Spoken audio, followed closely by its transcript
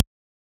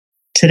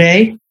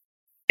Today,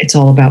 it's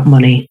all about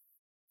money.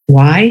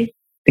 Why?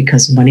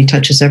 Because money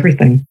touches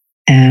everything.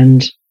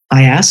 And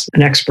I asked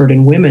an expert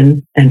in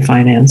women and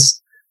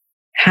finance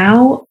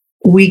how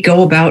we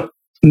go about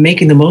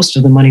making the most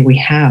of the money we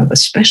have,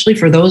 especially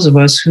for those of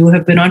us who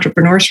have been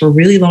entrepreneurs for a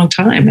really long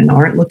time and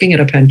aren't looking at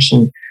a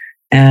pension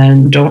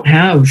and don't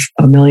have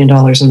 $1 million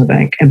in the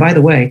bank. And by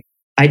the way,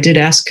 I did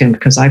ask him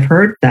because I've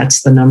heard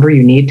that's the number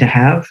you need to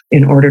have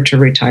in order to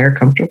retire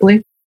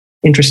comfortably.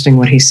 Interesting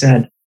what he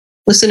said.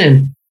 Listen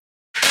in.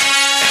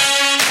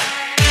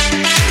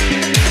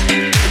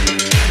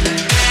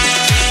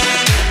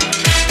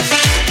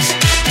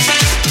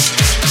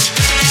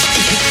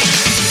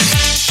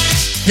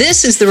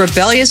 This is the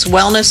Rebellious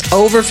Wellness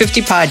Over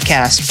 50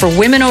 podcast for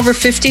women over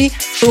 50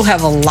 who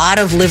have a lot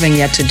of living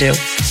yet to do,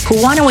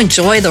 who want to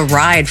enjoy the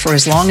ride for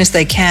as long as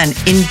they can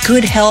in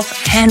good health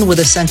and with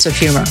a sense of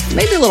humor,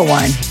 maybe a little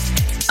wine.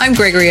 I'm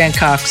Gregory Ann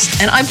Cox,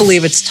 and I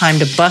believe it's time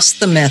to bust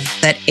the myth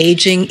that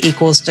aging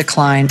equals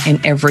decline in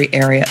every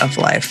area of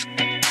life.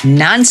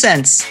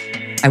 Nonsense.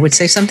 I would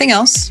say something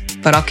else,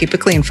 but I'll keep it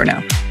clean for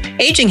now.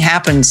 Aging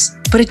happens,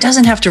 but it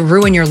doesn't have to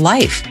ruin your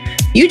life.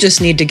 You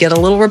just need to get a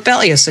little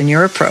rebellious in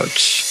your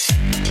approach.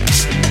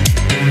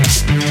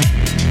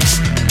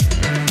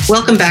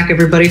 Welcome back,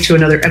 everybody, to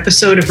another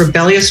episode of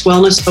Rebellious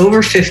Wellness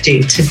Over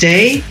 50.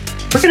 Today,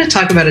 we're going to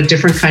talk about a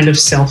different kind of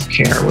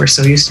self-care. We're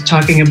so used to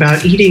talking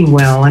about eating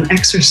well and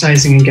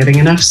exercising and getting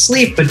enough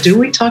sleep, but do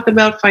we talk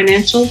about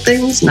financial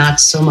things? Not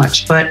so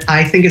much, but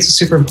I think it's a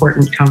super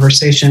important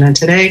conversation. And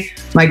today,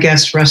 my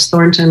guest, Russ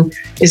Thornton,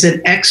 is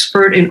an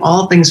expert in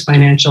all things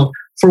financial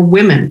for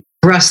women.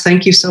 Russ,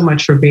 thank you so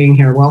much for being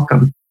here.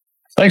 Welcome.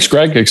 Thanks,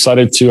 Greg.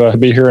 Excited to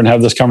be here and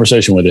have this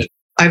conversation with you.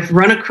 I've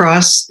run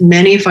across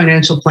many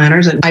financial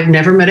planners, and I've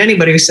never met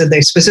anybody who said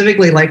they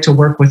specifically like to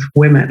work with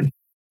women.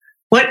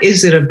 What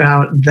is it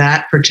about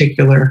that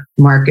particular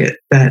market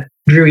that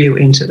drew you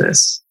into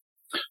this?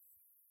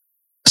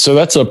 So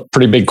that's a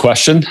pretty big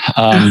question,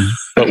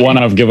 but one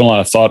I've given a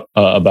lot of thought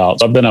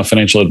about. I've been a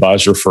financial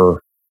advisor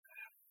for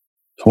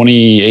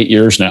 28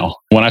 years now.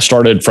 When I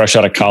started fresh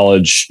out of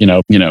college,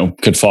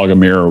 could fog a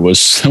mirror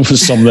was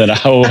something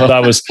that I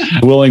was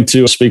willing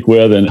to speak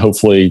with and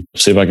hopefully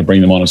see if I could bring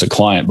them on as a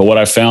client. But what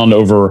I found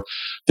over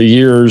the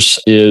years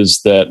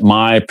is that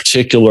my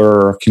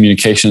particular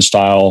communication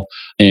style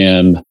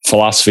and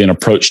philosophy and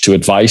approach to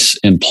advice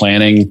and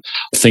planning,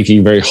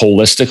 thinking very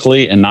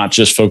holistically and not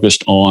just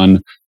focused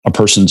on a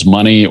person's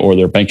money or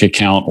their bank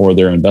account or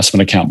their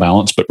investment account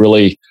balance, but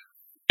really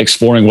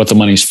exploring what the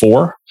money's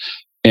for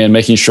and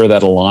making sure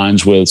that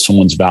aligns with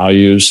someone's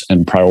values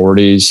and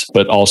priorities,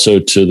 but also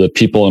to the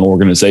people and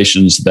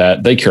organizations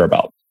that they care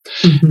about.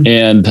 Mm-hmm.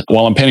 And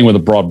while I'm painting with a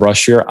broad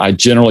brush here, I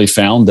generally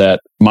found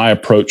that my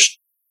approach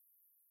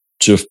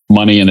to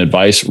money and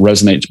advice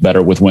resonates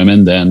better with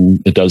women than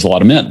it does a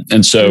lot of men.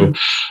 And so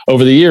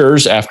over the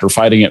years, after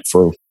fighting it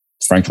for,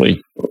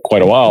 frankly,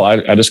 quite a while,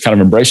 I just kind of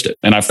embraced it.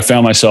 And I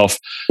found myself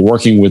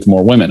working with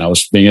more women. I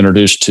was being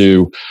introduced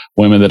to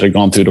women that had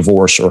gone through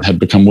divorce or had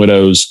become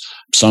widows,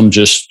 some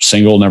just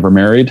single, never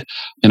married.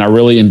 And I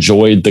really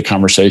enjoyed the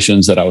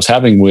conversations that I was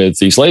having with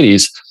these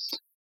ladies.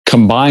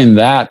 Combine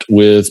that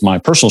with my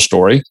personal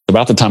story.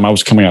 About the time I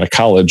was coming out of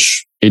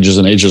college, ages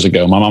and ages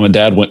ago, my mom and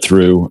dad went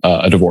through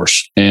a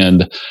divorce.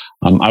 And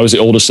I was the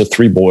oldest of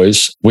three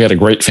boys. We had a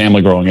great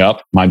family growing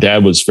up. My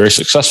dad was very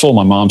successful.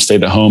 My mom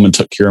stayed at home and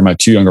took care of my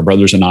two younger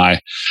brothers and I.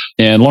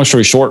 And long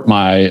story short,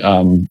 my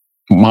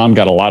mom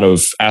got a lot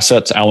of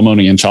assets,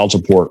 alimony, and child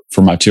support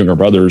for my two younger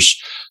brothers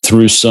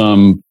through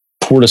some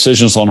poor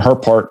decisions on her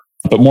part,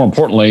 but more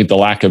importantly, the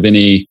lack of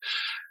any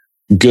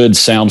good,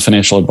 sound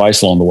financial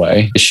advice along the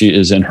way. She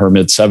is in her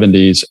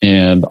mid-70s,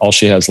 and all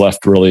she has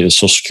left really is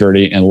Social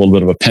Security and a little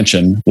bit of a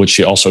pension, which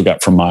she also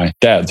got from my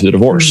dad through the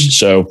divorce.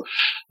 Mm-hmm.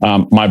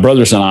 So my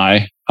brothers and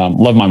I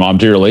love my mom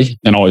dearly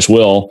and always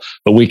will,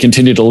 but we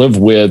continue to live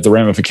with the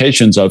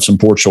ramifications of some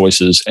poor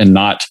choices and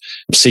not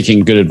seeking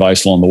good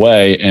advice along the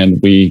way.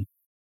 And we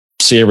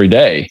see every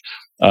day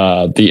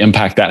the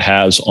impact that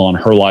has on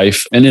her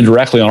life and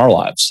indirectly on our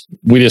lives.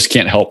 We just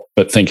can't help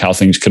but think how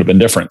things could have been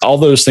different. All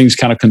those things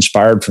kind of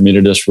conspired for me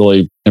to just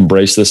really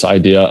embrace this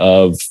idea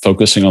of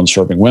focusing on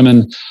serving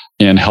women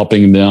and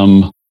helping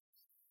them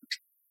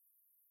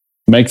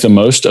make the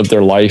most of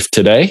their life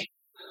today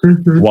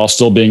while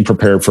still being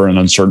prepared for an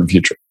uncertain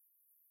future.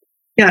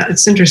 Yeah,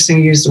 it's interesting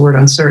you use the word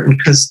uncertain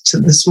because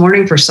this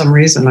morning, for some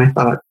reason, I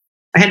thought,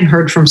 I hadn't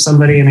heard from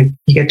somebody, and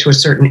you get to a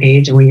certain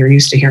age, and when you're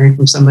used to hearing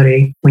from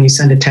somebody, when you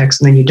send a text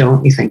and then you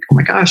don't, you think, oh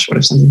my gosh, what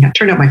if something happened?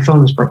 Turned out my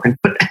phone was broken.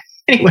 But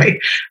anyway,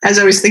 as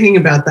I was thinking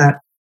about that,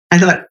 I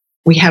thought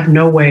we have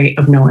no way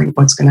of knowing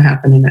what's going to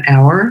happen in an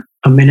hour,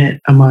 a minute,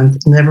 a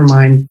month, never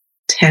mind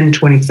 10,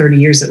 20, 30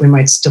 years that we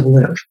might still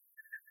live.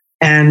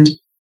 And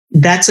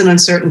that's an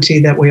uncertainty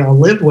that we all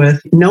live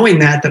with, knowing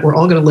that we're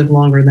all going to live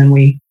longer than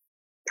we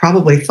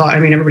probably thought.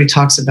 I mean, everybody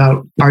talks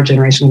about our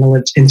generation going to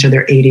live into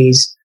their 80s,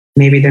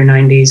 maybe their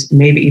 90s,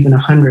 maybe even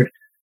 100.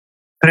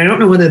 But I don't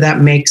know whether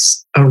that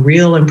makes a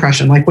real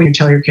impression. Like when you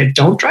tell your kid,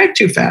 don't drive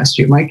too fast,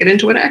 you might get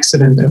into an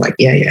accident. They're like,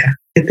 yeah,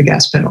 hit the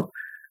gas pedal.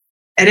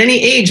 at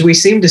any age, we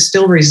seem to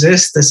still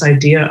resist this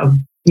idea of,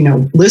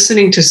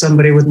 listening to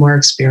somebody with more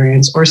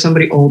experience or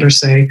somebody older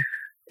say,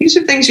 these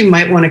are things you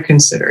might want to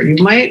consider.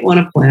 You might want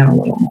to plan a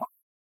little more.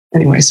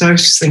 Anyway, so I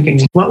was just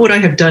thinking, what would I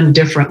have done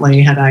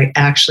differently had I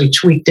actually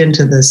tweaked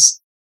into this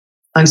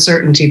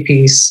uncertainty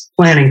piece,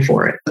 planning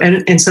for it?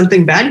 And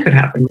something bad could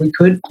happen. We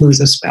could lose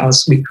a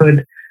spouse. We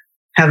could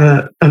have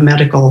a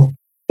medical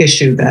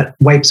issue that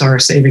wipes our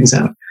savings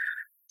out.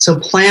 So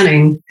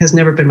planning has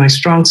never been my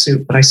strong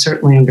suit, but I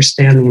certainly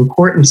understand the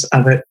importance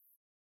of it.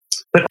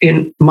 But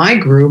in my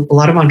group, a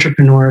lot of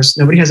entrepreneurs,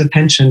 nobody has a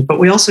pension, but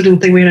we also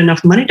didn't think we had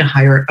enough money to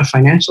hire a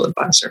financial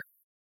advisor.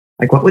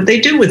 Like, what would they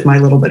do with my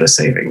little bit of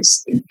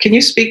savings? Can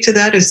you speak to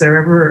that? Is there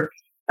ever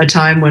a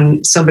time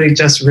when somebody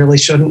just really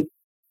shouldn't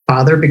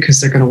bother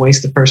because they're going to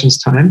waste the person's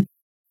time?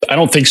 I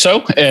don't think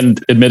so.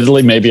 And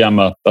admittedly, maybe I'm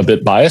a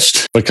bit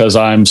biased because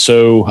I'm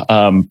so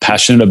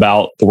passionate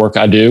about the work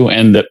I do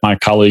and that my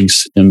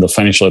colleagues in the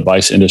financial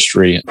advice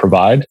industry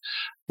provide.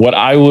 What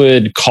I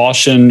would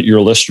caution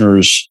your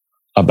listeners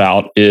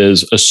about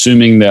is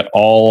assuming that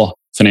all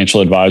financial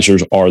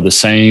advisors are the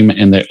same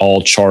and they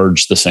all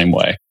charge the same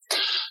way.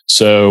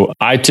 So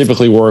I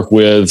typically work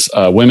with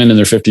women in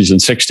their 50s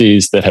and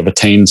 60s that have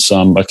attained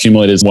some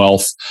accumulated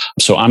wealth.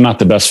 So I'm not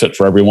the best fit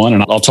for everyone.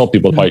 And I'll tell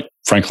people quite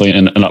frankly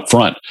and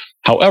upfront.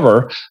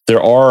 However,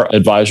 there are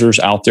advisors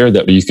out there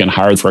that you can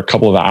hire for a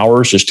couple of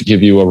hours just to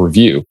give you a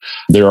review.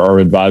 There are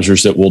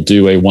advisors that will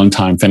do a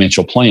one-time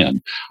financial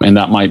plan, and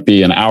that might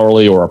be an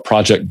hourly or a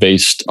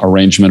project-based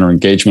arrangement or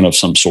engagement of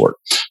some sort.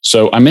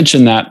 So I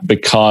mention that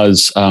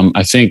because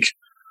I think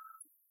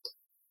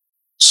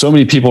so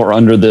many people are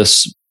under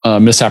this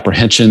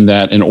misapprehension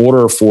that in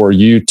order for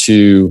you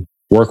to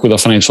work with a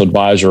financial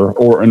advisor,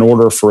 or in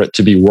order for it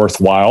to be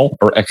worthwhile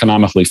or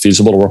economically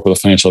feasible to work with a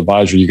financial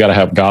advisor, you got to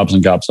have gobs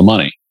and gobs of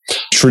money.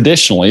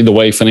 Traditionally, the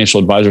way financial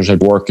advisors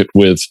have worked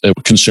with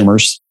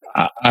consumers,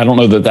 I don't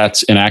know that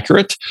that's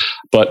inaccurate,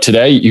 but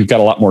today you've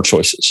got a lot more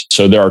choices.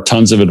 So there are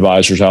tons of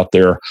advisors out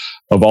there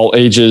of all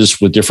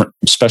ages with different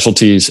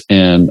specialties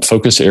and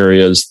focus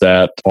areas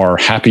that are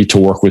happy to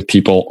work with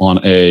people on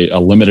a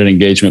limited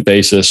engagement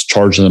basis,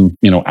 charge them,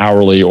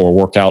 hourly, or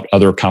work out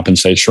other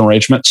compensation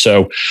arrangements.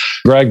 So,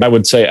 Greg, I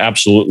would say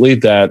absolutely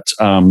that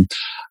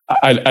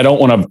I don't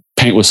want to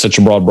paint with such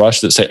a broad brush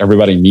that say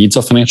everybody needs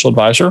a financial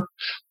advisor.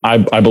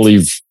 I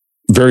believe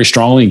very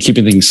strongly in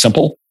keeping things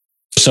simple.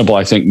 Simple,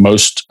 I think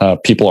most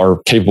people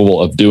are capable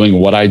of doing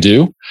what I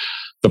do.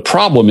 The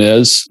problem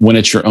is when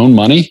it's your own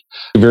money,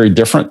 very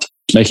different,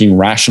 making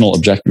rational,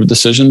 objective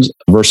decisions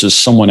versus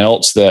someone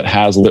else that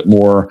has a bit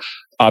more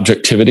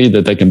objectivity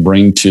that they can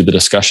bring to the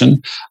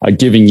discussion,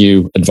 giving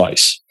you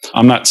advice.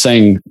 I'm not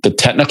saying the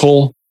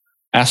technical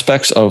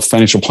aspects of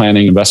financial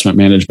planning, investment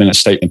management,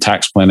 estate and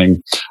tax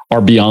planning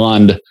are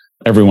beyond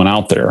everyone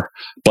out there.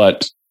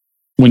 But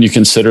when you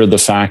consider the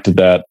fact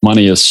that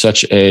money is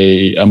such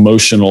a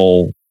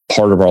emotional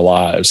part of our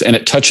lives and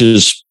it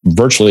touches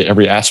virtually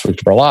every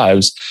aspect of our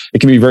lives, it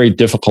can be very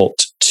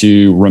difficult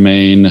to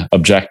remain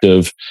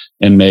objective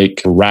and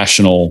make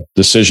rational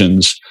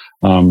decisions,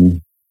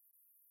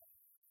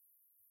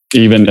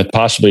 even at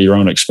possibly your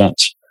own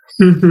expense.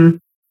 Mm-hmm.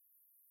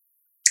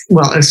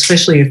 Well,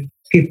 especially if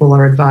people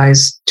are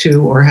advised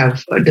to or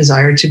have a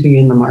desire to be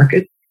in the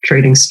market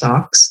trading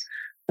stocks.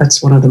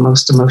 That's one of the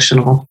most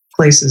emotional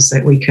places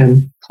that we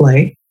can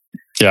play.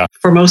 Yeah.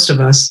 For most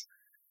of us,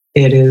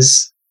 it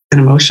is an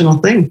emotional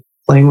thing.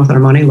 Playing with our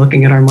money,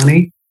 looking at our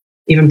money,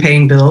 even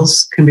paying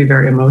bills can be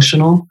very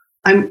emotional.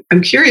 I'm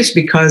curious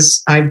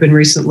because I've been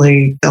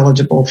recently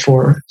eligible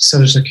for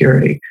Social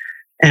Security,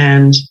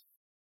 and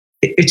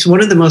it's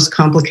one of the most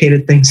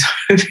complicated things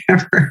I've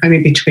ever,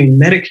 between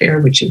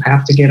Medicare, which you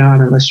have to get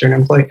on unless you're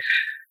an employee.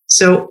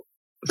 So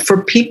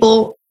for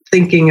people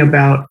thinking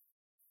about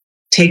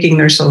taking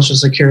their Social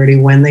Security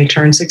when they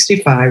turn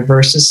 65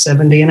 versus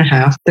 70 and a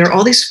half, there are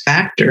all these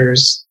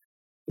factors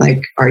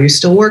like, are you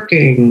still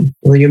working?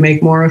 Will you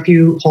make more if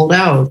you hold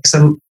out?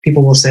 Some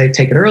people will say,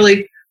 take it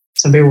early.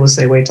 Some people will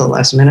say, wait till the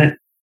last minute.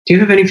 Do you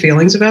have any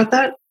feelings about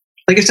that?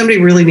 Like if somebody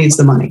really needs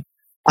the money,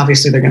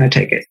 obviously they're going to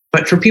take it.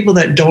 But for people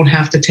that don't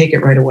have to take it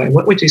right away,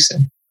 what would you say?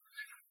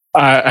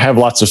 I have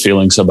lots of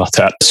feelings about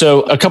that.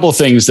 So a couple of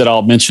things that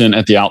I'll mention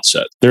at the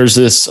outset. There's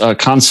this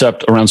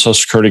concept around Social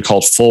Security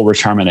called full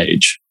retirement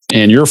age.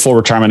 And your full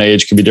retirement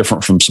age can be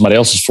different from somebody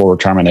else's full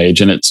retirement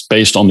age, and it's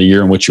based on the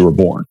year in which you were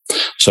born.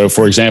 So,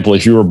 for example,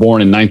 if you were born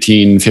in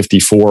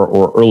 1954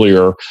 or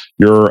earlier,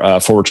 your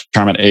full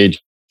retirement age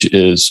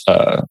is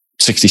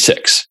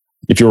 66.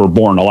 If you were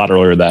born a lot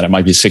earlier than that, it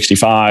might be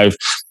 65.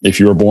 If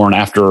you were born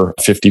after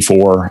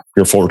 54,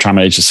 your full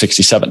retirement age is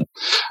 67.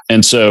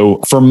 And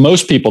so for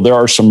most people, there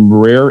are some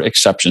rare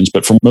exceptions,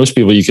 but for most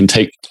people, you can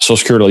take Social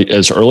Security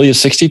as early as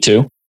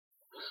 62.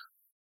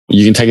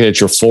 You can take it at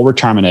your full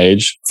retirement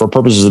age. For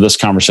purposes of this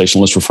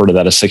conversation, let's refer to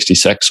that as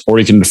 66, or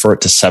you can defer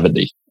it to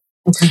 70.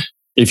 Okay.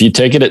 If you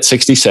take it at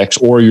 66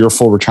 or your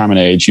full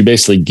retirement age, you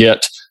basically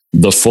get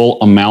the full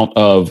amount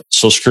of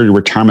Social Security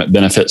retirement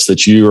benefits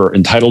that you are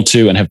entitled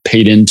to and have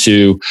paid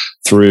into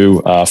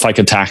through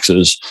FICA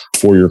taxes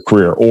for your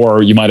career,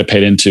 or you might have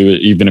paid into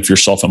it even if you're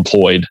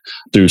self-employed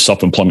through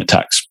self-employment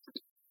tax.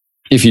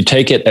 If you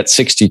take it at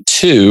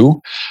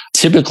 62,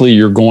 typically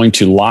you're going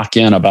to lock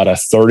in about a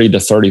 30 to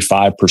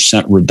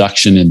 35%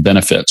 reduction in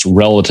benefits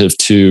relative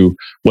to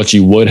what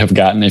you would have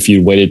gotten if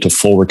you waited to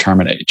full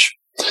retirement age.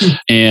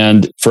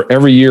 And for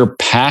every year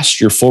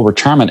past your full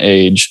retirement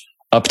age,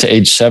 up to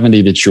age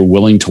 70 that you're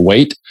willing to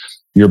wait,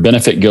 your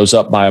benefit goes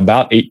up by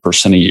about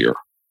 8% a year.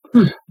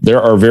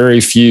 There are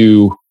very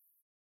few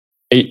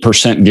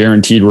 8%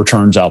 guaranteed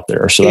returns out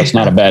there. So that's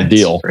not a bad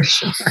deal. For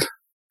sure.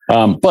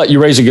 But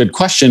you raise a good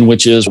question,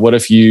 which is, what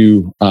if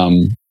you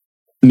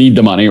need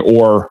the money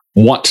or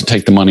want to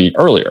take the money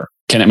earlier?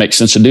 Can it make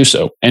sense to do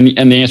so? And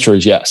the answer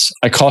is yes.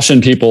 I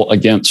caution people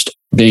against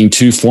being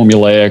too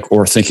formulaic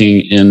or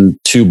thinking in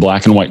too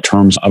black and white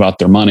terms about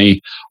their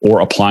money or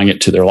applying it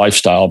to their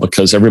lifestyle,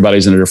 because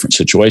everybody's in a different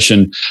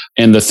situation.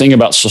 And the thing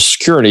about Social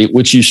Security,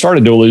 which you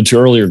started to allude to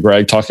earlier,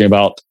 Greg, talking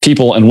about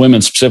people and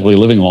women specifically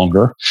living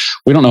longer,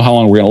 we don't know how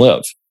long we're going to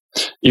live.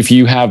 If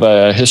you have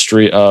a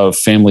history of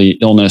family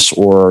illness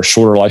or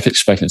shorter life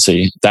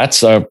expectancy,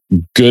 that's a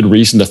good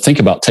reason to think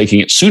about taking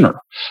it sooner.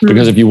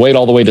 Because if you wait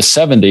all the way to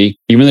 70,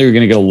 even though you're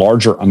going to get a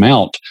larger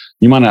amount,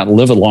 you might not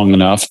live it long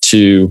enough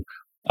to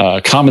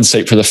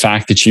compensate for the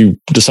fact that you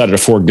decided to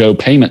forego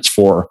payments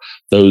for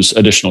those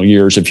additional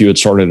years if you had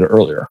started it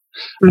earlier.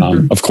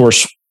 Of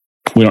course,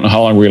 we don't know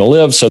how long we're going to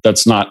live, so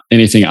that's not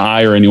anything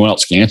I or anyone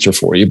else can answer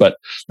for you, but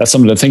that's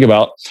something to think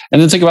about.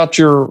 And then think about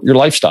your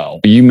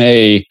lifestyle. You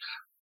may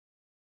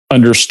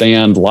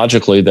understand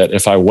logically that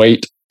if I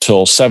wait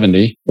till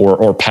 70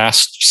 or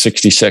past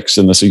 66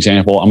 in this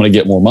example, I'm going to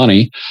get more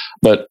money,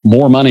 but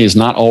more money is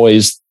not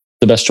always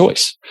the best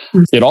choice.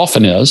 It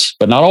often is,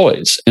 but not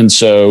always. And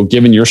so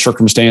given your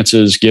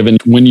circumstances, given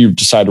when you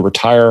decide to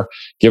retire,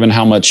 given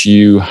how much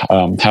you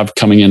have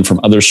coming in from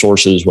other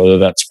sources, whether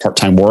that's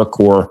part-time work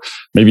or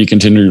maybe you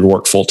continue to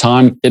work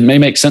full-time, it may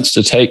make sense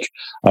to take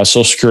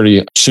Social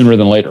Security sooner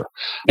than later.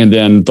 And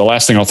then the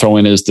last thing I'll throw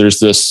in is there's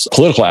this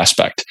political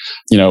aspect.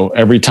 You know,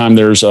 every time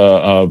there's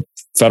a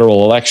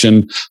federal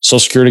election, Social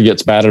Security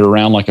gets batted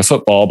around like a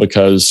football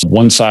because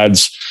one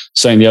side's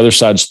saying the other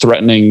side's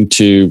threatening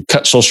to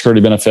cut Social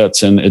Security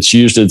benefits, and it's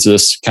used as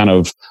this kind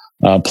of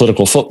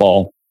political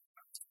football.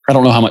 I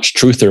don't know how much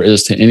truth there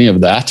is to any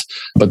of that,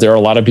 but there are a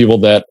lot of people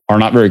that are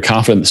not very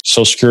confident that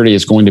Social Security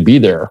is going to be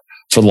there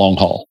for the long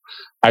haul.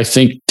 I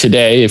think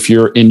today, if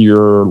you're in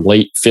your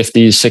late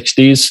 50s,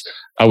 60s,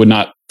 I would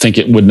not think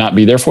it would not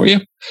be there for you.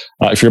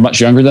 If you're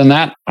much younger than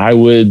that, I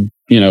would,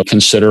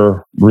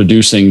 consider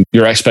reducing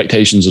your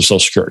expectations of Social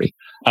Security.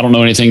 I don't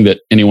know anything that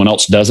anyone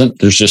else doesn't.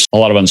 There's just a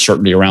lot of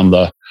uncertainty around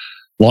the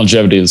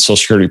longevity of the Social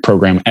Security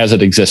program as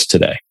it exists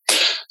today.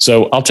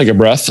 So I'll take a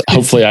breath.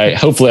 Hopefully I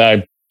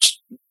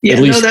at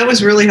least that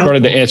was really helpful.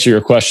 Started to answer your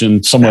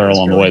question somewhere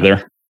along the way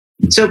there.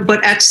 So,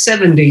 but at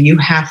 70, you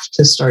have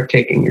to start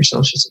taking your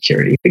Social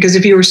Security, because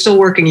if you were still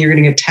working, you're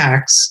going to get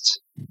taxed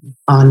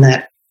on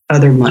that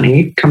other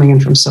money coming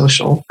in from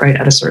social, right,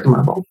 at a certain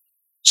level.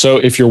 So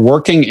if you're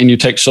working and you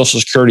take Social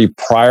Security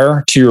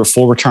prior to your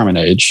full retirement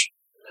age,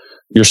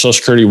 your Social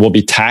Security will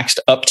be taxed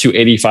up to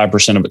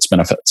 85% of its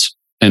benefits.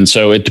 And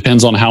so it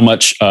depends on how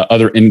much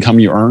other income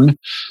you earn,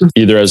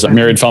 either as a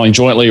married filing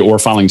jointly or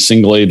filing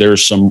singly.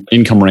 There's some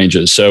income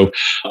ranges. So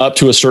up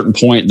to a certain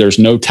point, there's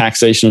no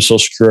taxation of Social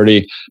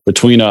Security.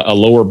 Between a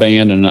lower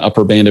band and an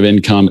upper band of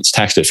income, it's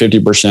taxed at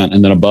 50%.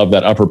 And then above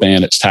that upper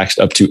band, it's taxed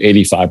up to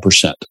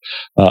 85%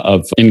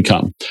 of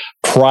income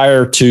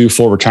prior to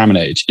full retirement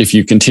age. If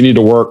you continue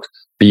to work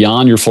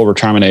beyond your full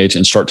retirement age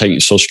and start taking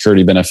Social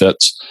Security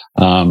benefits,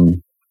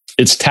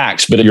 it's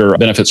taxed, but your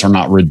benefits are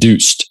not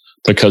reduced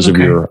because of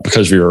your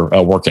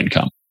work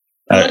income.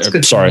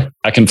 Sorry,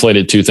 I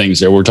conflated two things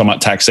there. We're talking about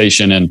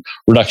taxation and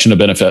reduction of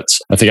benefits.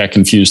 I think I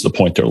confused the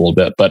point there a little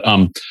bit. But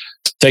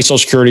take Social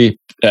Security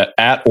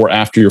at or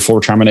after your full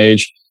retirement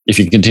age, if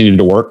you continue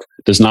to work,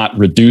 does not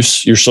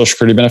reduce your Social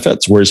Security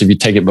benefits. Whereas if you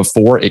take it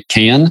before, it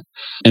can.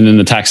 And then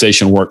the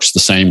taxation works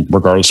the same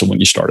regardless of when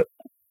you start it.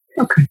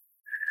 Okay.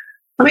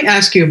 Let me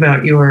ask you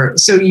about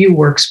so you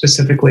work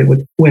specifically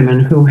with women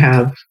who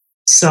have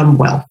some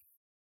wealth.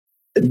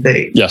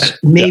 Yes.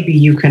 Maybe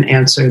you can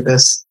answer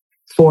this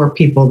for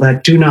people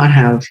that do not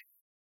have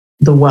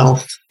the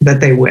wealth that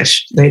they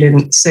wish. They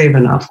didn't save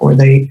enough,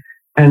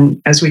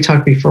 and as we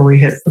talked before we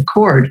hit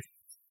record,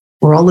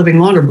 we're all living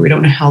longer, but we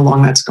don't know how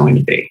long that's going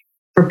to be.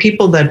 For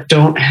people that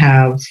don't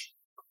have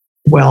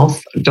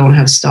wealth, don't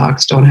have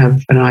stocks, don't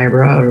have an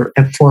IRA or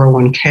a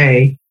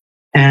 401k,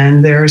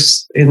 and they're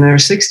in their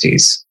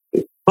 60s,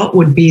 what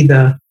would be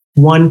the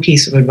one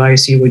piece of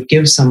advice you would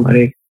give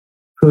somebody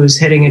who's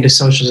heading into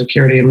Social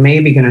Security and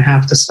maybe going to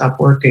have to stop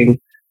working,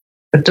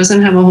 but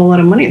doesn't have a whole lot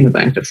of money in the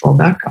bank to fall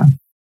back on?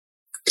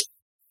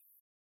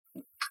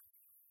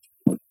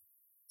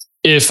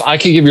 If I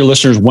could give your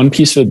listeners one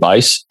piece of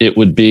advice, it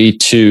would be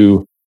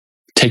to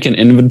take an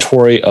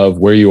inventory of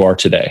where you are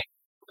today.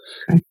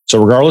 Okay.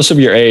 So regardless of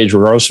your age,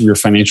 regardless of your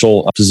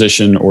financial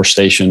position or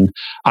station,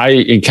 I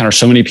encounter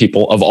so many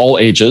people of all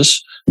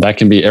ages. That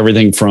can be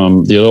everything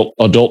from the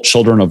adult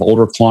children of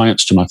older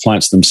clients to my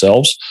clients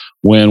themselves.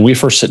 When we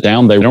first sit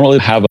down, they don't really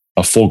have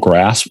a full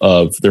grasp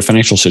of their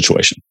financial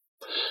situation.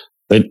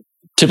 They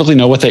typically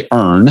know what they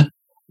earn.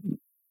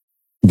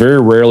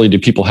 Very rarely do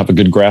people have a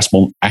good grasp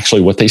on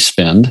actually what they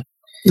spend.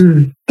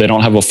 They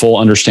don't have a full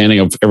understanding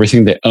of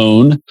everything they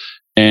own.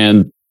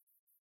 And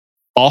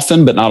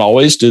often, but not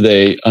always, do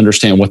they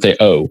understand what they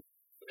owe.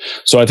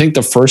 So I think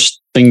the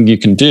first thing you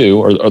can do,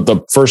 or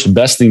the first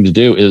best thing to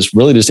do, is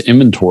really just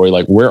inventory.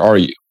 Like, where are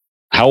you?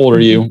 How old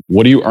are you?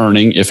 What are you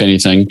earning, if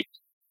anything?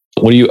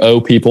 What do you owe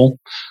people?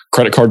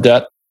 Credit card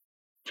debt,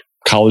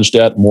 college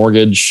debt,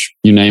 mortgage,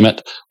 you name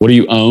it. What do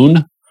you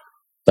own?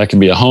 That could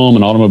be a home,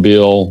 an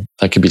automobile.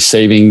 That could be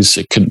savings.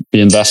 It could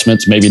be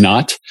investments, maybe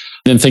not.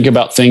 Then think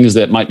about things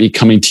that might be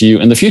coming to you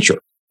in the future.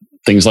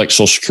 Things like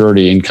Social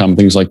Security income,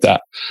 things like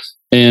that.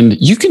 And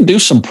you can do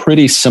some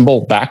pretty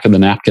simple back of the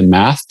napkin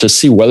math to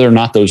see whether or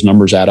not those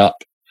numbers add up.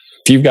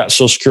 If you've got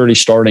Social Security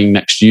starting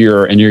next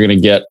year and you're going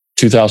to get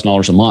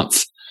 $2,000 a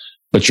month,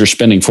 but you're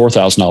spending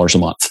 $4,000 a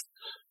month,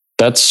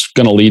 that's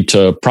going to lead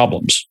to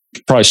problems,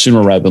 probably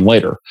sooner rather than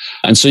later.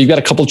 And so you've got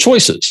a couple of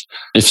choices.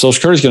 If Social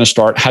Security is going to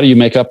start, how do you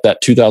make up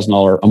that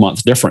 $2,000 a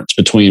month difference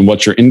between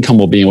what your income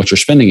will be and what your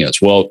spending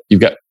is? Well,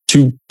 you've got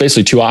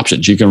basically two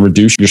options. You can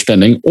reduce your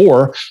spending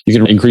or you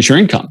can increase your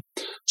income.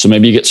 So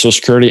maybe you get Social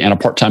Security and a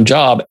part-time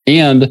job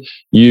and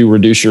you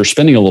reduce your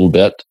spending a little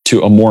bit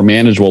to a more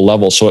manageable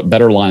level so it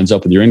better lines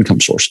up with your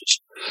income sources.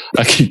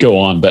 I could go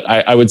on, but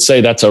I would say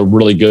that's a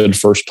really good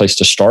first place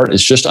to start,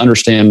 is just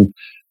understand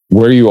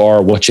where you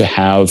are, what you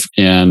have,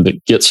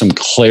 and get some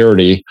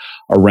clarity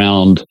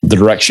around the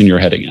direction you're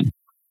heading in.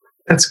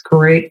 That's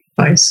great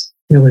advice.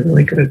 Really,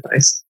 really good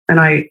advice. And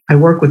I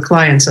work with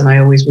clients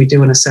and we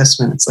do an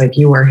assessment. It's like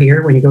you are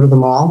here when you go to the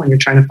mall and you're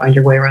trying to find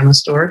your way around the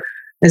store.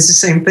 It's the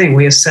same thing.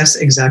 We assess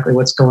exactly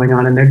what's going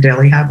on in their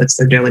daily habits,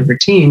 their daily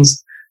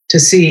routines, to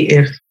see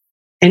if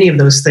any of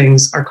those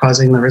things are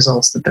causing the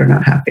results that they're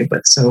not happy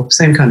with. So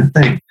same kind of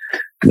thing.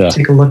 Yeah.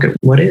 Take a look at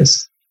what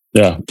is.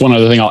 Yeah. One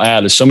other thing I'll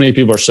add is so many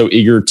people are so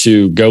eager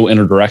to go in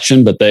a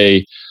direction, but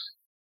they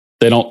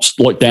don't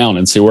look down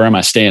and see, where am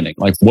I standing?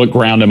 Like, what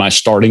ground am I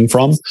starting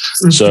from?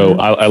 Mm-hmm. So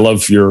I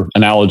love your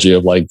analogy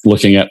of like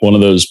looking at one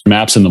of those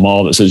maps in the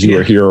mall that says you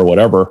are here or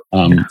whatever.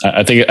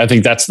 I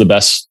think that's the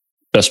best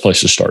place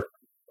to start.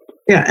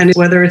 Yeah. And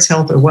whether it's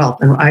health or wealth.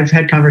 And I've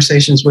had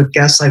conversations with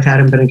guests. I've had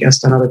them been a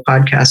guest on other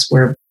podcasts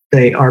where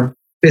they are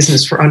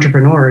business for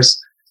entrepreneurs.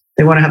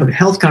 They want to have a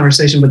health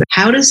conversation, but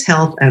how does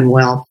health and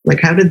wealth,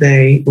 like, how do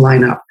they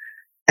line up?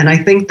 And I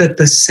think that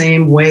the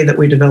same way that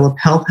we develop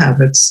health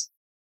habits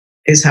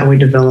is how we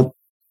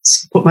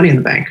put money in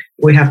the bank.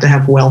 We have to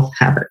have wealth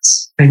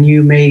habits. And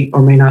you may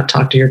or may not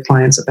talk to your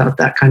clients about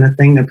that kind of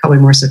thing. They're probably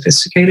more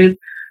sophisticated,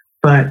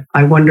 but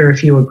I wonder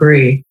if you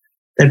agree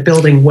that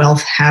building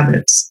wealth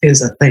habits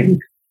is a thing.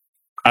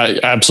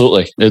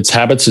 Absolutely. It's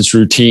habits, it's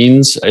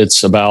routines.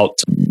 It's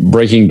about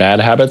breaking bad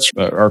habits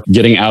or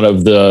getting out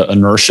of the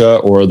inertia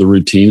or the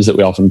routines that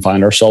we often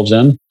find ourselves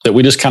in, that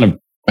we just kind of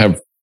have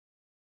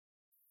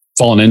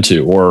fallen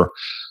into or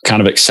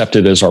kind of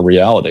accepted as our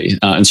reality.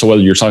 And so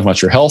whether you're talking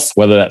about your health,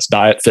 whether that's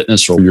diet,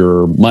 fitness, or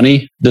your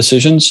money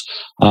decisions,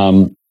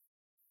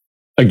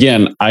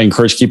 again, I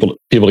encourage people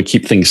to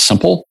keep things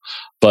simple.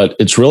 But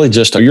it's really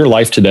just your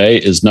life today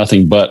is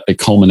nothing but a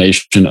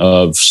culmination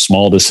of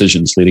small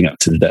decisions leading up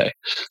to today.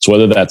 So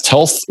whether that's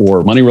health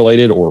or money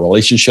related or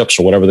relationships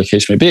or whatever the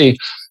case may be,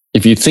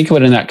 if you think of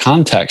it in that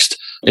context,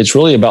 it's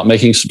really about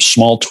making some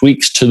small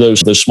tweaks to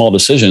those small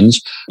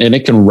decisions, and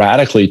it can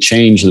radically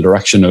change the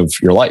direction of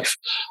your life.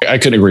 I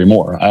couldn't agree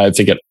more. I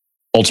think it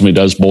ultimately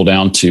does boil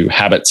down to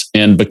habits.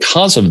 And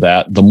because of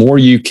that, the more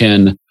you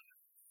can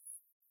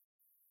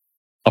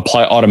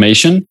apply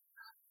automation,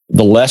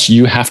 the less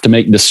you have to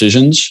make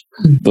decisions,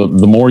 the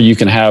more you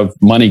can have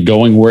money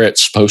going where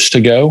it's supposed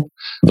to go,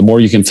 the more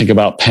you can think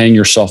about paying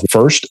yourself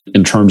first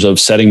in terms of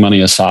setting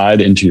money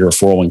aside into your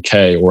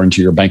 401k or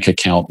into your bank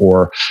account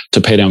or to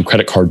pay down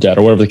credit card debt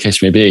or whatever the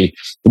case may be.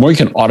 The more you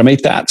can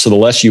automate that, so the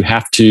less you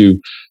have to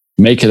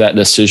make that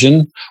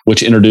decision,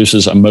 which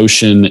introduces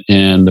emotion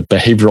and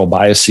behavioral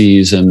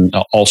biases and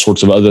all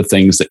sorts of other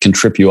things that can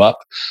trip you up.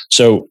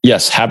 So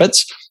yes,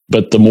 habits,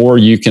 but the more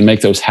you can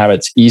make those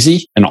habits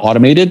easy and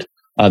automated,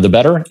 the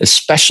better,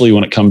 especially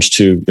when it comes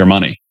to your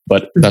money.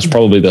 But that's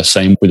probably the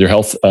same with your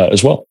health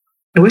as well.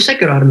 I wish I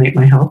could automate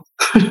my health.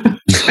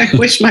 I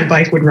wish my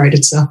bike would write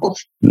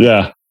itself.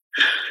 Yeah.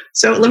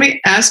 So let me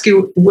ask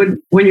you,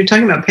 when you're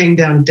talking about paying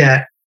down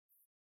debt,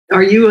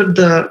 are you of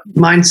the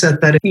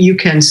mindset that you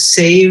can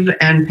save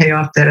and pay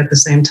off debt at the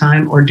same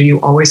time? Or do you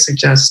always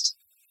suggest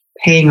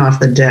paying off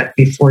the debt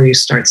before you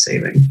start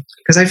saving?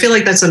 Because I feel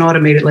like that's an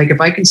automated, like if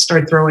I can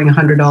start throwing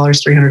 $100,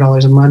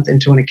 $300 a month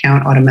into an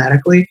account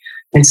automatically,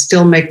 and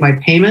still make my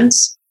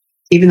payments,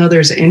 even though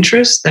there's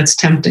interest, that's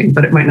tempting,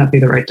 but it might not be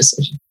the right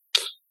decision.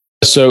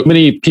 So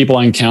many people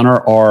I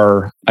encounter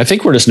I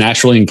think we're just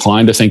naturally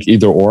inclined to think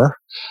either or,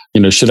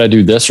 should I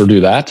do this or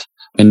do that?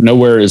 And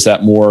nowhere is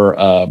that more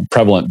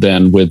prevalent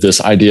than with this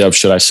idea of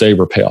should I save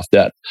or pay off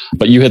debt?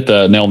 But you hit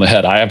the nail on the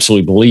head. I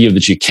absolutely believe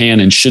that you can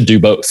and should do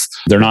both.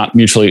 They're not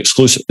mutually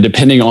exclusive.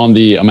 Depending on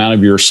the amount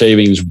of your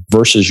savings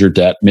versus your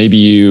debt, maybe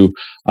you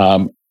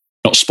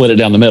don't split it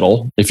down the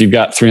middle. If you've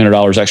got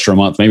 $300 extra a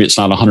month, maybe it's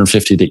not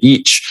 $150 to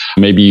each.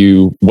 Maybe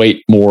you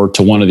weight more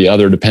to one or the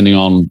other depending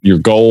on your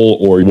goal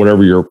or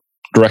whatever your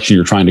direction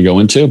you're trying to go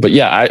into. But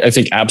yeah, I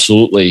think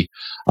absolutely.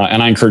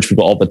 And I encourage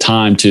people all the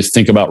time to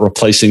think about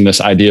replacing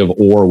this idea of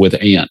or with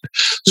and.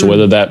 So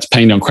whether that's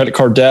paying down credit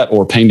card debt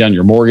or paying down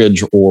your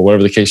mortgage or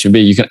whatever the case may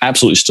be, you can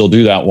absolutely still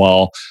do that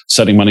while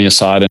setting money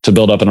aside to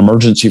build up an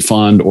emergency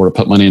fund or to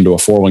put money into a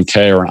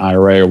 401k or an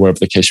IRA or whatever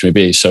the case may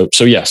be. So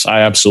yes,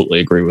 I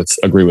absolutely agree with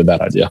that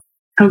idea.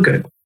 Oh,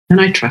 good.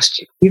 And I trust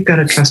you. You've got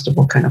a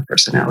trustable kind of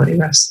personality,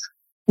 Russ.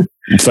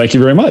 Thank you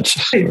very much.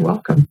 You're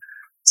welcome.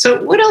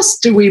 So what else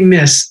do we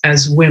miss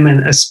as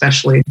women,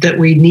 especially, that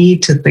we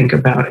need to think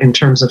about in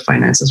terms of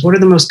finances? What are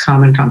the most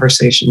common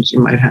conversations you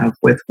might have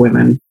with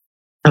women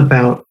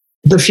about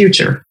the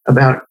future,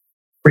 about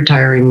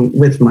retiring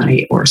with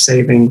money or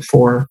saving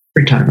for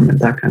retirement,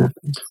 that kind of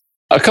thing?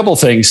 A couple of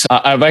things.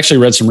 I've actually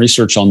read some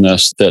research on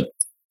this that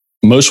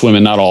most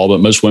women, not all,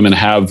 but most women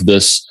have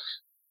this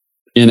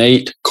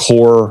innate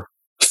core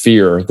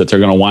fear that they're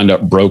going to wind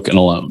up broke and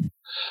alone.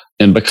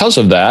 And because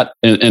of that,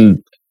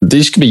 and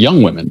these could be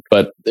young women,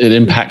 but it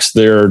impacts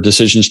their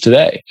decisions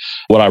today.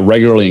 What I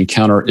regularly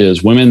encounter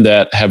is women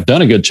that have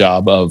done a good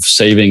job of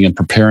saving and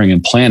preparing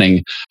and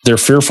planning. They're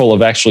fearful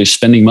of actually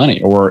spending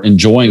money or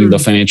enjoying the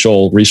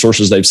financial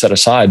resources they've set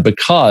aside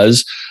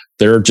because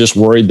they're just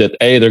worried that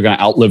A, they're going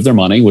to outlive their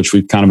money, which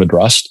we've kind of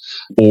addressed,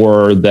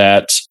 or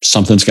that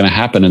something's going to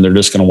happen and they're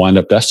just going to wind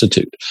up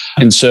destitute.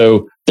 And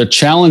so the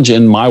challenge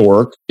in my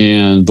work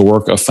and the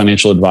work of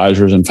financial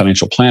advisors and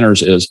financial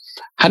planners is,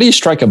 how do you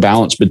strike a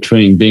balance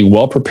between being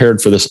well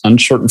prepared for this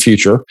uncertain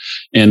future?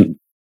 And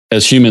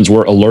as humans,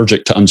 we're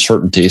allergic to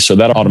uncertainty. So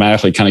that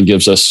automatically kind of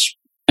gives us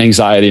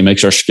anxiety and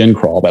makes our skin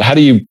crawl. But how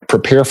do you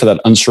prepare for that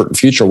uncertain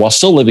future while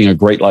still living a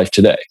great life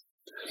today?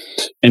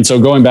 And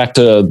so going back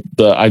to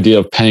the idea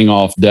of paying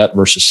off debt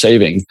versus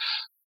saving,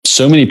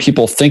 so many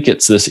people think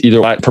it's this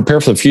either I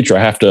prepare for the future,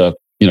 I have to,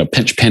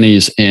 pinch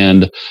pennies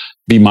and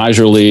be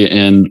miserly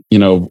and,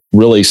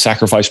 really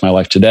sacrifice my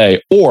life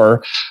today,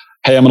 or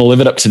hey, I'm going to live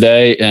it up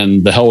today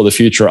and the hell with the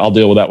future, I'll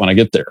deal with that when I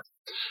get there.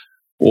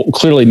 Well,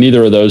 clearly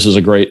neither of those is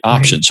a great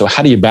option. So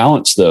how do you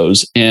balance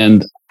those?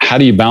 And how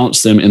do you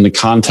balance them in the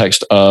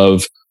context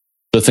of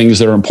the things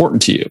that are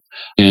important to you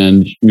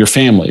and your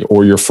family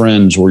or your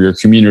friends or your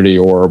community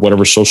or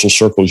whatever social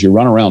circles you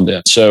run around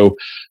in? So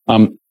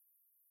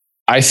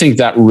I think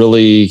that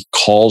really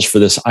calls for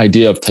this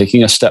idea of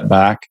taking a step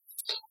back,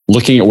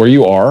 looking at where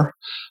you are,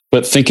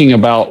 but thinking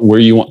about where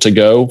you want to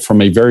go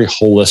from a very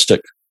holistic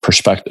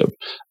perspective.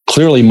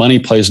 Clearly, money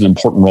plays an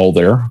important role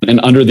there. And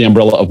under the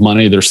umbrella of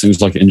money, there's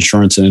things like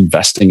insurance and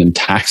investing and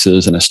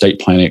taxes and estate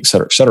planning, et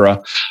cetera, et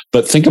cetera.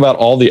 But think about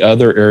all the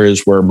other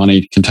areas where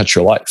money can touch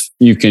your life.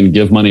 You can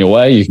give money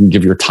away. You can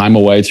give your time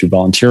away through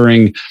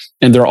volunteering.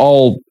 And they're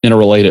all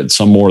interrelated,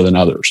 some more than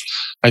others.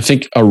 I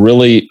think a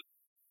really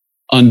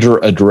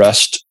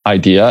under-addressed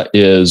idea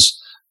is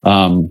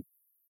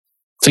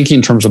thinking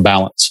in terms of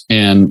balance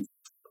and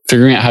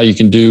figuring out how you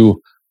can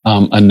do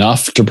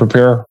enough to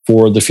prepare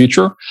for the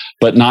future,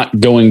 but not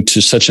going to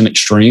such an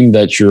extreme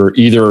that you're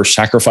either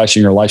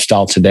sacrificing your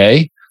lifestyle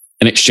today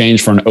in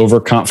exchange for an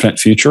overconfident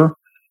future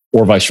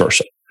or vice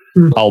versa.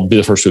 I'll be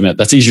the first to admit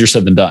that's easier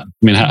said than done.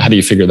 I mean, how do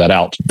you figure that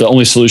out? The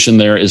only solution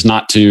there is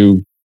not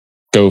to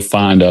go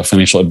find a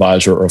financial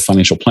advisor or a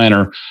financial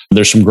planner.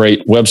 There's some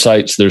great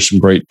websites. There's some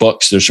great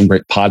books. There's some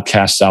great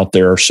podcasts out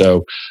there.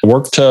 So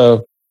work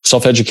to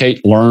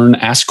self-educate, learn,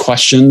 ask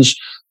questions,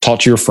 talk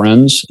to your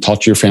friends,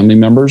 talk to your family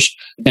members.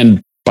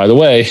 And by the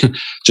way,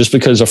 just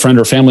because a friend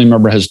or family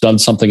member has done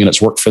something and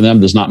it's worked for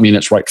them does not mean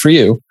it's right for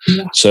you.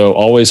 Yeah. So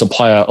always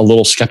apply a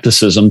little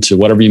skepticism to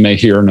whatever you may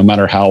hear, no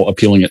matter how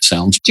appealing it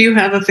sounds. Do you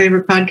have a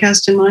favorite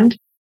podcast in mind?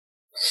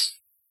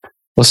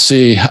 Let's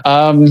see.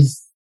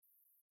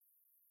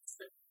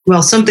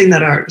 Well, something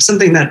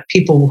that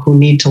people who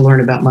need to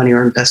learn about money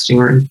or investing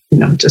or,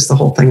 just the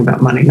whole thing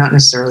about money, not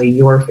necessarily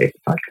your favorite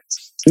podcast.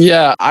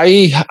 Yeah,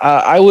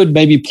 I would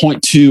maybe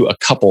point to a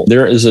couple.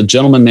 There is a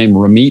gentleman named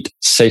Ramit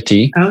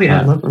Sethi. Oh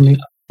yeah, I love Ramit.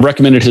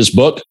 Recommended his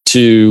book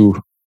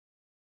to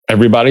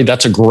everybody.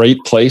 That's a great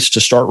place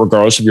to start,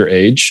 regardless of your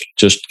age.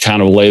 Just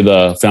kind of lay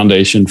the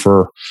foundation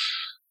for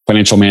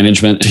financial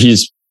management.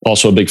 He's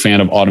also a big fan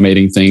of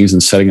automating things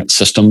and setting up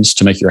systems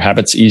to make your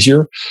habits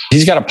easier.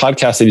 He's got a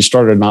podcast that he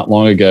started not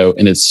long ago,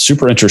 and it's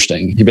super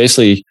interesting. He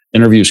basically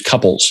interviews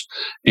couples,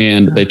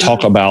 and they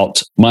talk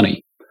about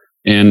money.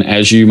 And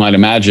as you might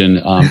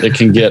imagine, it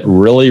can get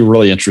really,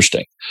 really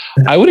interesting.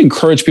 I would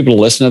encourage people to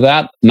listen to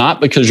that,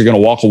 not because you're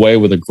going to walk away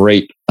with a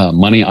great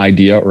money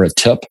idea or a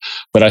tip,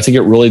 but I think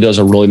it really does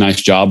a really nice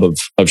job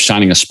of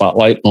shining a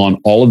spotlight on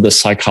all of the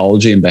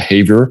psychology and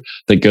behavior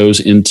that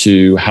goes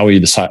into how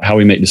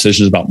we make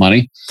decisions about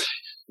money.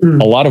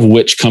 a lot of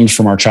which comes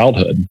from our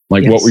childhood.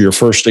 Like, what were your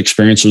first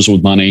experiences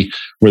with money?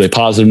 Were they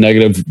positive,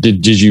 negative?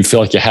 Did you feel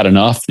like you had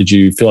enough? Did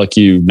you feel like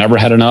you never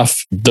had enough?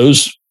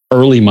 Those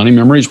early money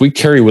memories we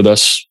carry with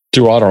us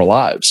throughout our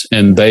lives,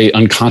 and they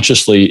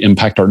unconsciously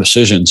impact our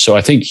decisions. So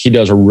I think he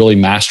does a really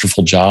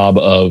masterful job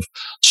of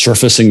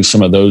surfacing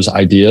some of those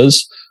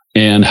ideas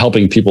and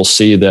helping people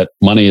see that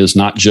money is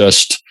not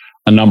just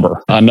a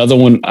number.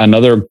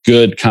 Another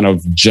good kind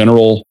of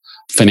general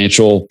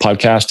financial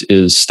podcast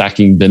is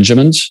Stacking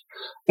Benjamins.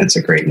 That's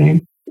a great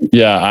name.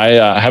 Yeah,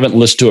 I haven't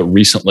listened to it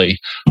recently,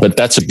 but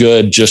that's a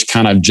good, just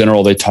kind of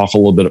general. They talk a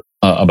little bit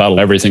about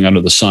everything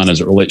under the sun as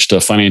it relates to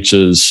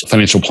finances,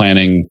 financial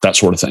planning, that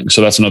sort of thing.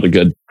 So that's another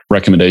good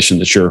recommendation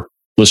that your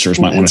listeners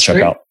might want to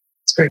check out.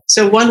 That's great.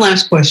 So one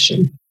last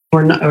question,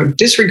 or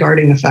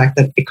disregarding the fact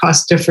that it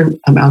costs different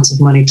amounts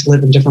of money to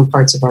live in different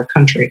parts of our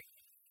country.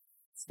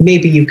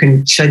 Maybe you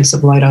can shed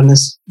some light on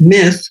this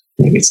myth,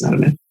 maybe it's not a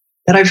myth,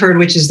 that I've heard,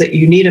 which is that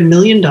you need $1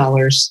 million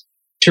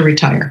to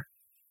retire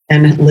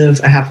and live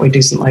a halfway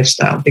decent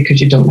lifestyle because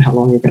you don't know how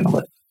long you're going to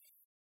live.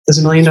 Does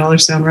 $1 million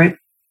sound right?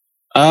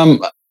 $1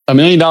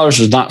 million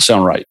does not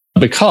sound right,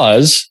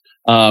 because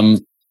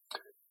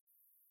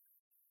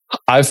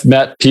I've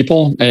met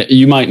people,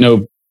 you might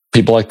know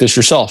people like this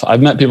yourself.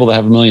 I've met people that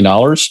have $1 million,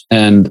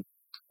 and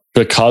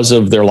because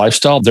of their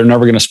lifestyle, they're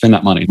never going to spend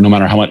that money, no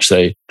matter how much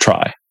they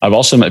try. I've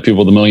also met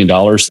people with $1 million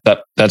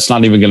that's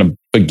not even going to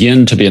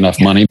begin to be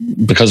enough money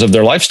because of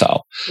their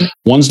lifestyle.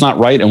 One's not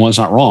right and one's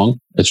not wrong.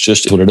 It's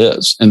just what it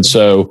is. And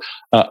so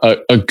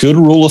a good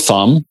rule of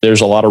thumb,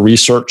 there's a lot of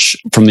research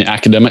from the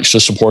academics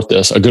to support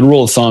this. A good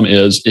rule of thumb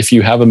is if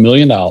you have $1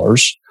 million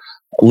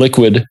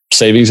liquid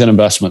savings and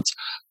investments,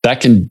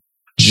 that can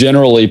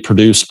generally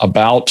produce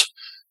about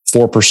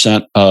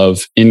 4%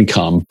 of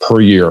income per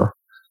year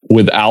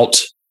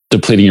without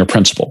depleting your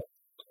principal.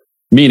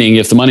 Meaning,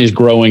 if the money is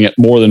growing at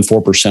more than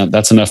 4%,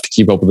 that's enough to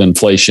keep up with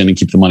inflation and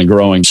keep the money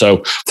growing. So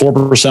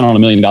 4% on $1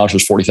 million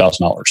is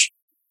 $40,000.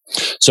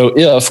 So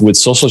if with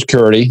Social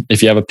Security,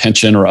 if you have a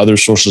pension or other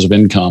sources of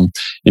income,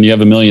 and you have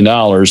 $1 million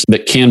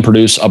that can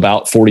produce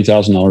about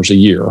 $40,000 a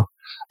year,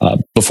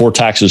 before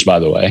taxes, by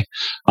the way,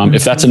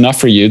 if that's enough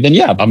for you, then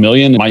yeah, $1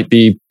 million might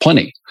be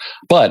plenty.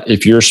 But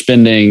if you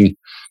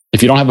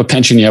don't have a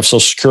pension, you have Social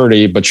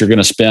Security, but you're going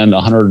to spend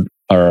 $100,000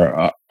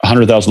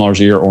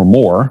 a year or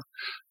more,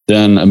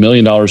 then $1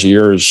 million a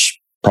year is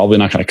probably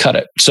not going to cut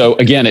it. So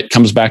again, it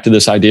comes back to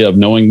this idea of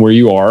knowing where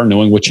you are,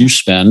 knowing what you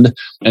spend,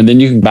 and then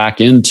you can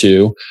back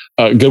into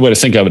a good way to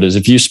think of it is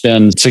if you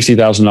spend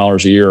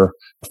 $60,000 a year,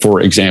 for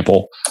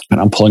example,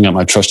 and I'm pulling out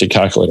my trusty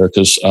calculator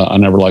because I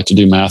never like to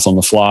do math on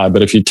the fly,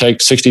 but if you take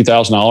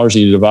 $60,000 and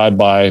you divide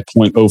by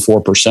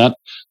 0.04%,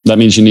 that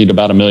means you need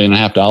about $1.5 million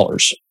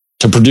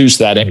to produce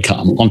that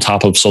income on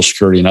top of Social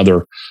Security and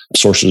other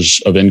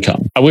sources of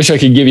income. I wish I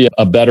could give you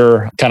a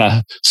better kind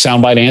of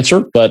soundbite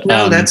answer, but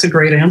no, that's a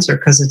great answer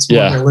because it's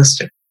more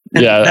realistic.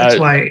 And that's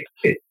why,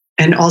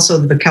 and also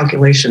the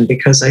calculation,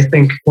 because I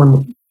think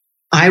when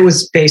I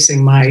was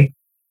basing my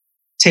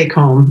take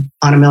home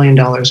on $1 million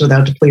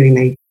without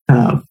depleting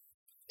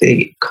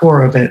the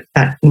core of it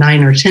at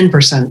 9 or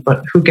 10%,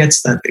 but who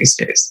gets that these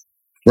days?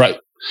 Right.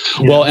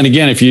 Yeah. Well, and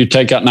again, if you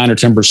take out 9 or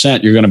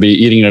 10%, you're going to be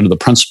eating into the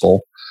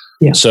principal.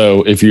 Yeah.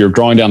 So if you're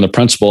drawing down the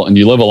principal and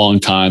you live a long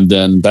time,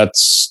 then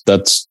that's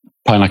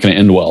probably not going to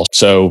end well.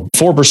 So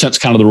 4% is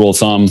kind of the rule of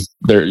thumb.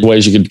 There are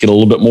ways you could get a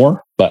little bit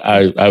more, but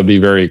I would be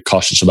very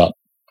cautious about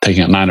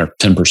taking out 9 or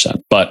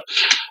 10%. But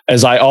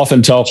as I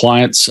often tell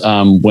clients,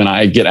 when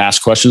I get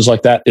asked questions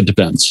like that, it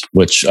depends,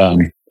 which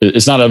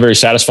it's not a very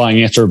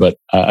satisfying answer, but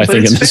I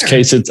think in this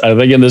case,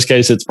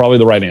 it's probably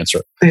the right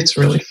answer. It's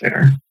really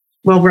fair.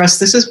 Well, Russ,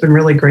 this has been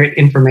really great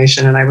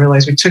information. And I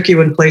realize we took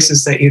you in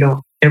places that you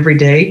don't every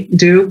day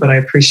do, but I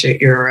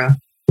appreciate your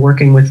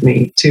working with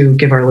me to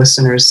give our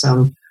listeners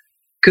some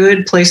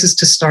good places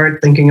to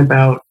start thinking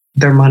about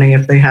their money.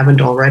 If they haven't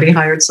already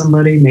hired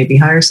somebody, maybe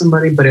hire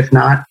somebody, but if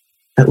not,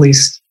 at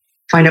least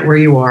find out where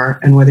you are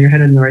and whether you're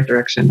headed in the right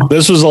direction.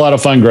 This was a lot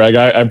of fun, Greg.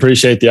 I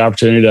appreciate the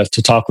opportunity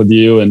to talk with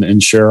you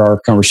and share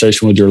our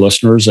conversation with your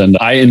listeners. And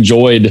I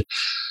enjoyed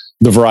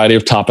the variety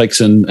of topics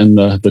and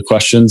the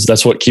questions.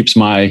 That's what keeps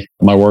my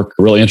work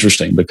really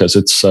interesting because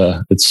it's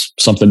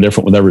something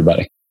different with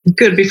everybody.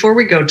 Good. Before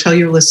we go, tell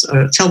the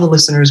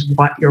listeners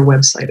what your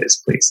website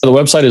is, please. The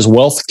website is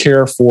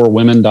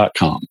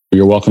wealthcareforwomen.com.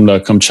 You're welcome to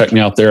come check me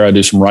out there. I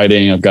do some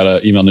writing. I've got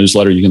an email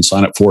newsletter you can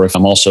sign up for.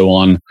 I'm also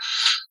on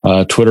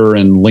Twitter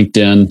and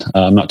LinkedIn.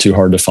 I'm not too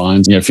hard to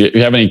find. If you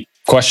have any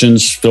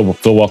questions, feel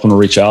welcome to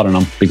reach out, and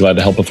I'll be glad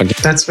to help if I can.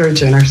 That's very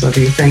generous of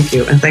you. Thank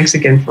you. And thanks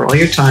again for all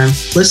your time.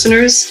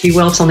 Listeners, be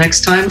well till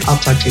next time. I'll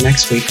talk to you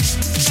next week.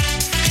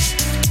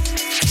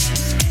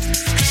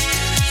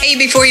 Hey,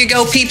 before you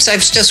go, peeps, I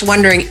was just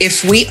wondering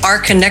if we are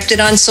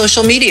connected on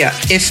social media.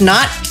 If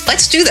not,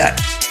 let's do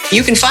that.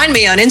 You can find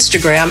me on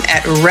Instagram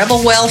at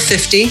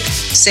RebelWell50,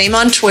 same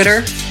on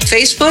Twitter.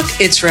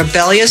 Facebook, it's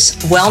Rebellious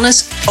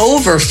Wellness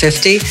Over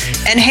 50.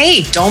 And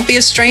hey, don't be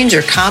a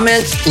stranger.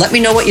 Comment, let me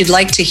know what you'd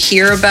like to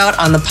hear about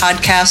on the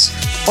podcast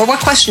or what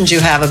questions you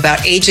have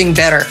about aging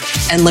better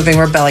and living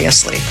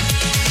rebelliously.